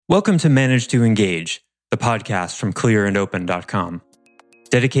Welcome to Manage to Engage, the podcast from clearandopen.com,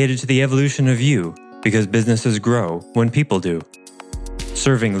 dedicated to the evolution of you because businesses grow when people do.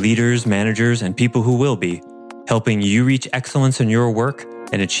 Serving leaders, managers, and people who will be, helping you reach excellence in your work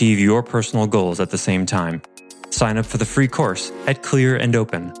and achieve your personal goals at the same time. Sign up for the free course at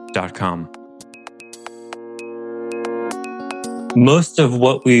clearandopen.com. Most of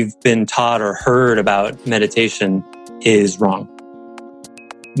what we've been taught or heard about meditation is wrong.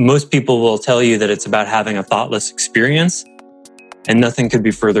 Most people will tell you that it's about having a thoughtless experience, and nothing could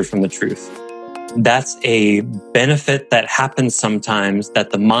be further from the truth. That's a benefit that happens sometimes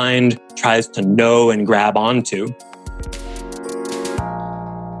that the mind tries to know and grab onto.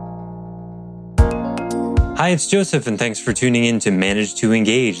 Hi, it's Joseph, and thanks for tuning in to Manage to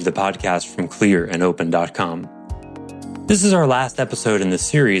Engage, the podcast from clearandopen.com. This is our last episode in the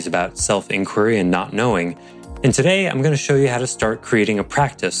series about self-inquiry and not knowing, and today I'm going to show you how to start creating a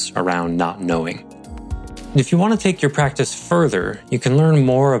practice around not knowing. And if you want to take your practice further, you can learn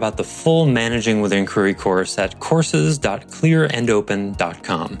more about the full Managing with Inquiry course at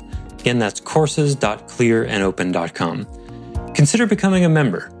courses.clearandopen.com. Again, that's courses.clearandopen.com. Consider becoming a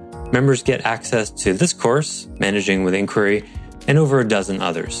member. Members get access to this course, Managing with Inquiry, and over a dozen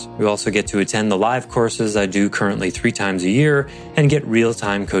others. You also get to attend the live courses I do currently 3 times a year and get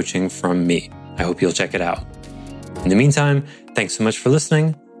real-time coaching from me. I hope you'll check it out. In the meantime, thanks so much for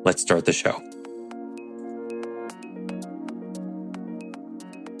listening. Let's start the show.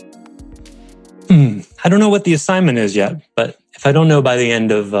 I don't know what the assignment is yet, but if I don't know by the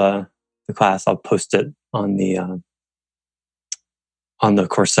end of the class, I'll post it on the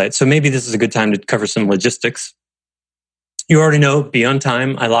course site. So maybe this is a good time to cover some logistics. You already know, be on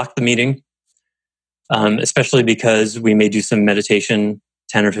time. I locked the meeting, especially because we may do some meditation,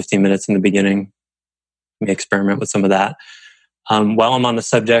 10 or 15 minutes in the beginning. We may experiment with some of that. While I'm on the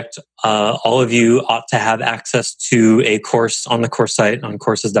subject, all of you ought to have access to a course on the course site on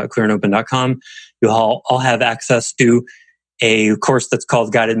courses.clearandopen.com. You'll all have access to a course that's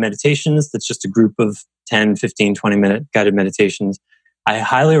called Guided Meditations. That's just a group of 10, 15, 20-minute guided meditations. I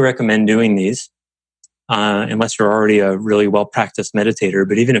highly recommend doing these, unless you're already a really well-practiced meditator.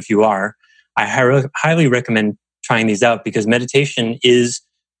 But even if you are, I highly recommend trying these out because meditation is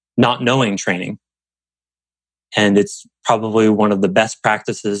not knowing training. And it's probably one of the best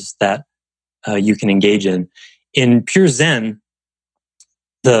practices that you can engage in. In pure Zen,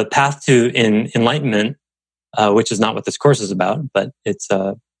 the path to enlightenment, which is not what this course is about, but it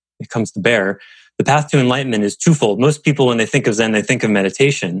comes to bear. The path to enlightenment is twofold. Most people, when they think of Zen, they think of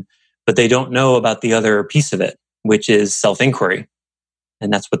meditation, but they don't know about the other piece of it, which is self-inquiry.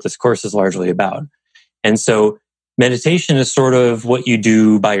 And that's what this course is largely about. And so meditation is sort of what you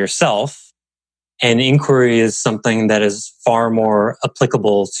do by yourself. And inquiry is something that is far more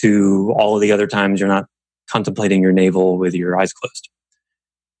applicable to all of the other times you're not contemplating your navel with your eyes closed.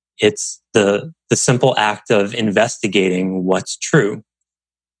 It's the simple act of investigating what's true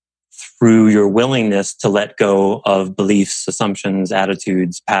through your willingness to let go of beliefs, assumptions,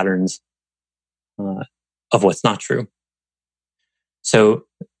 attitudes, patterns of what's not true. So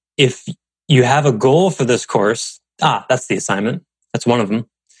if you have a goal for this course, that's the assignment. That's one of them.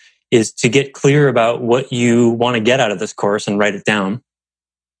 Is to get clear about what you want to get out of this course and write it down.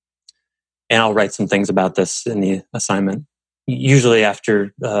 And I'll write some things about this in the assignment. Usually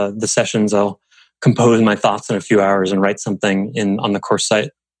after the sessions, I'll compose my thoughts in a few hours and write something on the course site.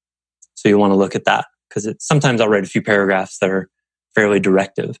 So you want to look at that because sometimes I'll write a few paragraphs that are fairly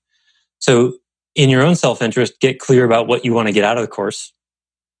directive. So in your own self-interest, get clear about what you want to get out of the course.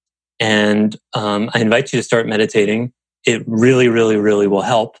 And I invite you to start meditating. It really, really, really will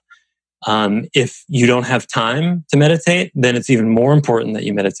help. If you don't have time to meditate, then it's even more important that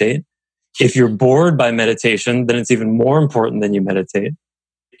you meditate. If you're bored by meditation, then it's even more important that you meditate.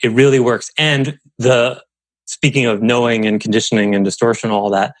 It really works. And speaking of knowing and conditioning and distortion, all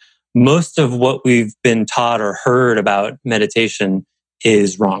that, most of what we've been taught or heard about meditation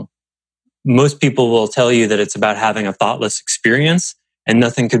is wrong. Most people will tell you that it's about having a thoughtless experience, and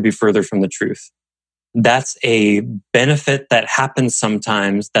nothing could be further from the truth. That's a benefit that happens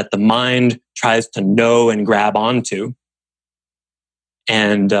sometimes that the mind tries to know and grab onto.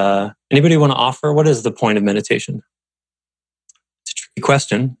 And anybody want to offer? What is the point of meditation? It's a tricky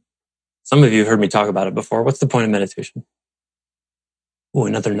question. Some of you have heard me talk about it before. What's the point of meditation? Oh,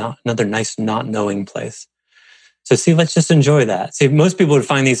 another nice not knowing place. So see, let's just enjoy that. See, most people would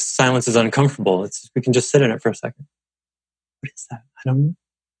find these silences uncomfortable. We can just sit in it for a second. What is that? I don't know.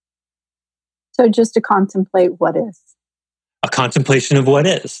 So just to contemplate what is. A contemplation of what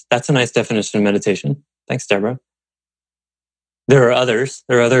is. That's a nice definition of meditation. Thanks, Deborah. There are others.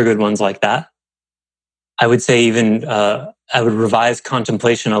 There are other good ones like that. I would say even I would revise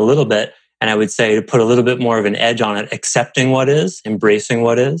contemplation a little bit, and I would say to put a little bit more of an edge on it, accepting what is, embracing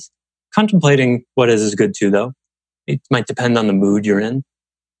what is. Contemplating what is good too, though. It might depend on the mood you're in.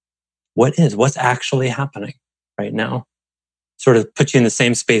 What is? What's actually happening right now? Sort of put you in the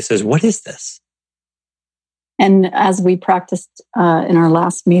same space as, what is this? And as we practiced in our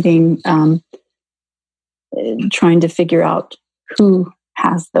last meeting, trying to figure out who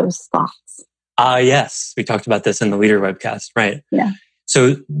has those thoughts. Yes. We talked about this in the Leader webcast, right? Yeah.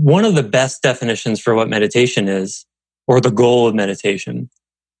 So one of the best definitions for what meditation is, or the goal of meditation,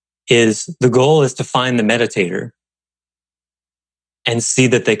 is the goal is to find the meditator and see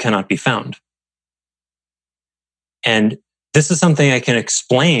that they cannot be found. And this is something I can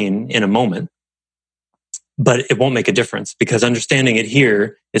explain in a moment, but it won't make a difference because understanding it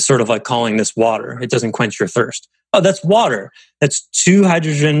here is sort of like calling this water. It doesn't quench your thirst. Oh, that's water. That's 2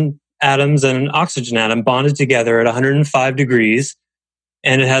 hydrogen atoms and an oxygen atom bonded together at 105 degrees.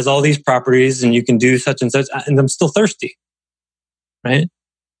 And it has all these properties and you can do such and such, and I'm still thirsty, right?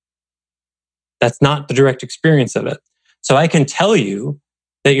 That's not the direct experience of it. So I can tell you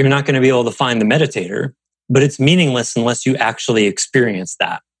that you're not going to be able to find the meditator, but it's meaningless unless you actually experience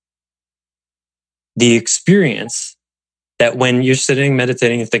that. The experience that when you're sitting,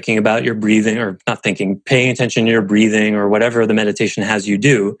 meditating, and thinking about your breathing, or not thinking, paying attention to your breathing or whatever the meditation has you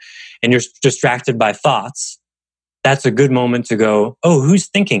do, and you're distracted by thoughts, that's a good moment to go, oh, who's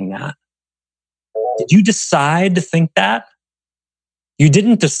thinking that? Did you decide to think that? You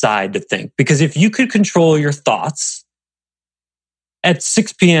didn't decide to think, because if you could control your thoughts at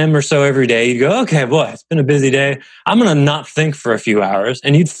 6 p.m. or so every day, you'd go, okay, boy, it's been a busy day. I'm going to not think for a few hours.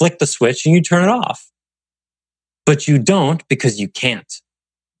 And you'd flick the switch and you turn it off. But you don't because you can't.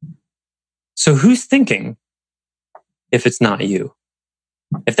 So who's thinking if it's not you?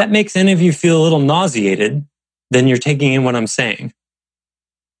 If that makes any of you feel a little nauseated, then you're taking in what I'm saying.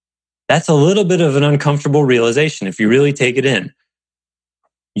 That's a little bit of an uncomfortable realization if you really take it in.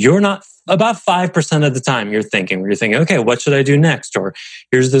 You're not, about 5% of the time you're thinking, okay, what should I do next? Or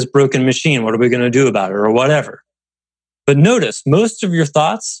here's this broken machine. What are we going to do about it? Or whatever. But notice, most of your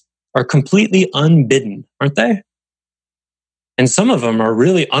thoughts are completely unbidden, aren't they? And some of them are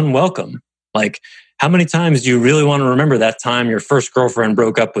really unwelcome. Like, how many times do you really want to remember that time your first girlfriend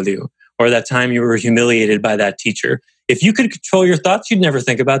broke up with you? Or that time you were humiliated by that teacher? If you could control your thoughts, you'd never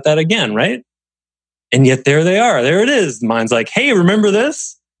think about that again, right? And yet there they are. There it is. The mind's like, hey, remember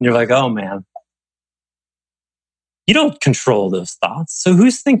this? And you're like, oh man. You don't control those thoughts. So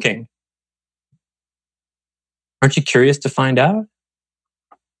who's thinking? Aren't you curious to find out?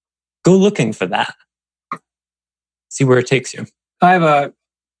 Go looking for that. See where it takes you. I have a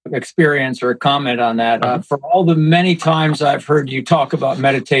experience or a comment on that. For all the many times I've heard you talk about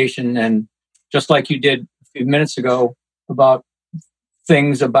meditation, and just like you did a few minutes ago about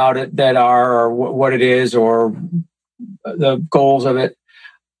things about it that are, or what it is, or the goals of it,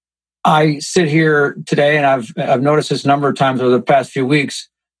 I sit here today, and I've noticed this a number of times over the past few weeks.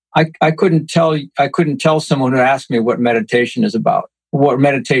 I couldn't tell someone who asked me what meditation is about, what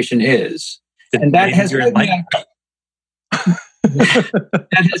meditation is, and that has made me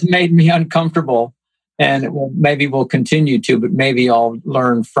that has made me uncomfortable. And maybe we'll continue to, but maybe I'll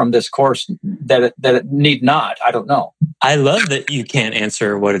learn from this course that it need not. I don't know. I love that you can't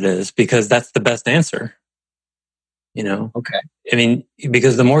answer what it is, because that's the best answer. You know? Okay. I mean,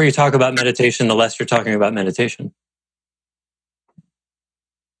 because the more you talk about meditation, the less you're talking about meditation.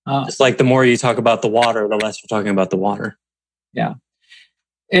 It's like the more you talk about the water, the less you're talking about the water. Yeah.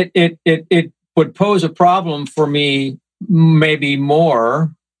 It would pose a problem for me, maybe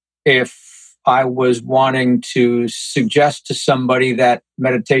more, if I was wanting to suggest to somebody that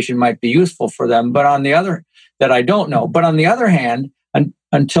meditation might be useful for them, but on the other, that I don't know. But on the other hand,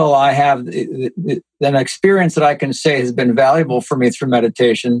 until I have an experience that I can say has been valuable for me through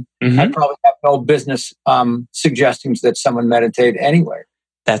meditation, I probably have no business suggesting that someone meditate anyway.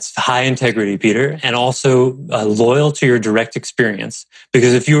 That's high integrity, Peter, and also loyal to your direct experience.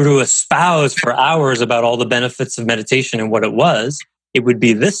 Because if you were to espouse for hours about all the benefits of meditation and what it was, it would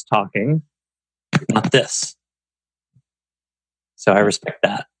be this talking, not this. So I respect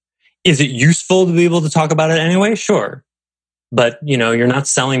that. Is it useful to be able to talk about it anyway? Sure. But, you're not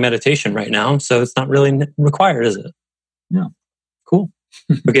selling meditation right now, so it's not really required, is it? Yeah. Cool.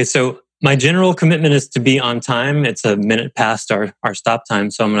 Okay, so my general commitment is to be on time. It's a minute past our stop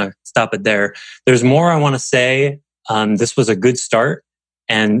time, so I'm going to stop it there. There's more I want to say. This was a good start,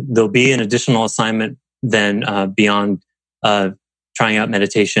 and there'll be an additional assignment then beyond trying out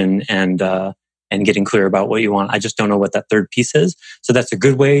meditation and and getting clear about what you want. I just don't know what that third piece is. So that's a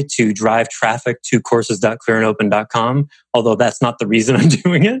good way to drive traffic to courses.clearandopen.com, although that's not the reason I'm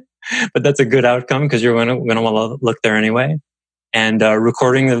doing it, but that's a good outcome because you're going to want to look there anyway. And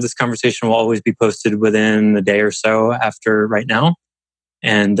recording of this conversation will always be posted within a day or so after right now.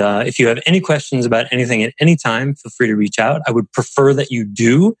 And if you have any questions about anything at any time, feel free to reach out. I would prefer that you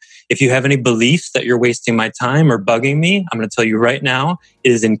do. If you have any beliefs that you're wasting my time or bugging me, I'm going to tell you right now,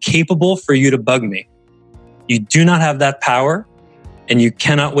 it is incapable for you to bug me. You do not have that power, and you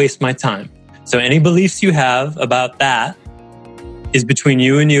cannot waste my time. So any beliefs you have about that is between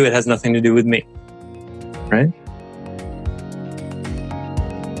you and you. It has nothing to do with me, right?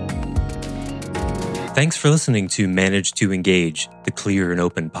 Thanks for listening to Manage to Engage, the Clear and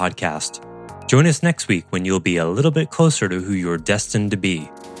Open podcast. Join us next week when you'll be a little bit closer to who you're destined to be.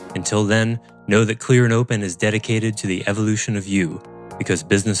 Until then, know that Clear and Open is dedicated to the evolution of you, because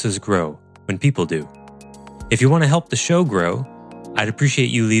businesses grow when people do. If you want to help the show grow, I'd appreciate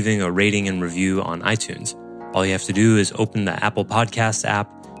you leaving a rating and review on iTunes. All you have to do is open the Apple Podcasts app,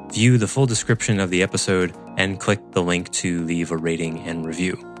 view the full description of the episode, and click the link to leave a rating and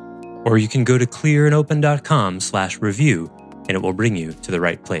review. Or you can go to clearandopen.com/review and it will bring you to the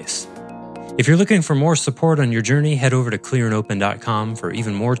right place. If you're looking for more support on your journey, head over to clearandopen.com for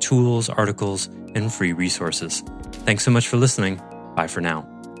even more tools, articles, and free resources. Thanks so much for listening. Bye for now.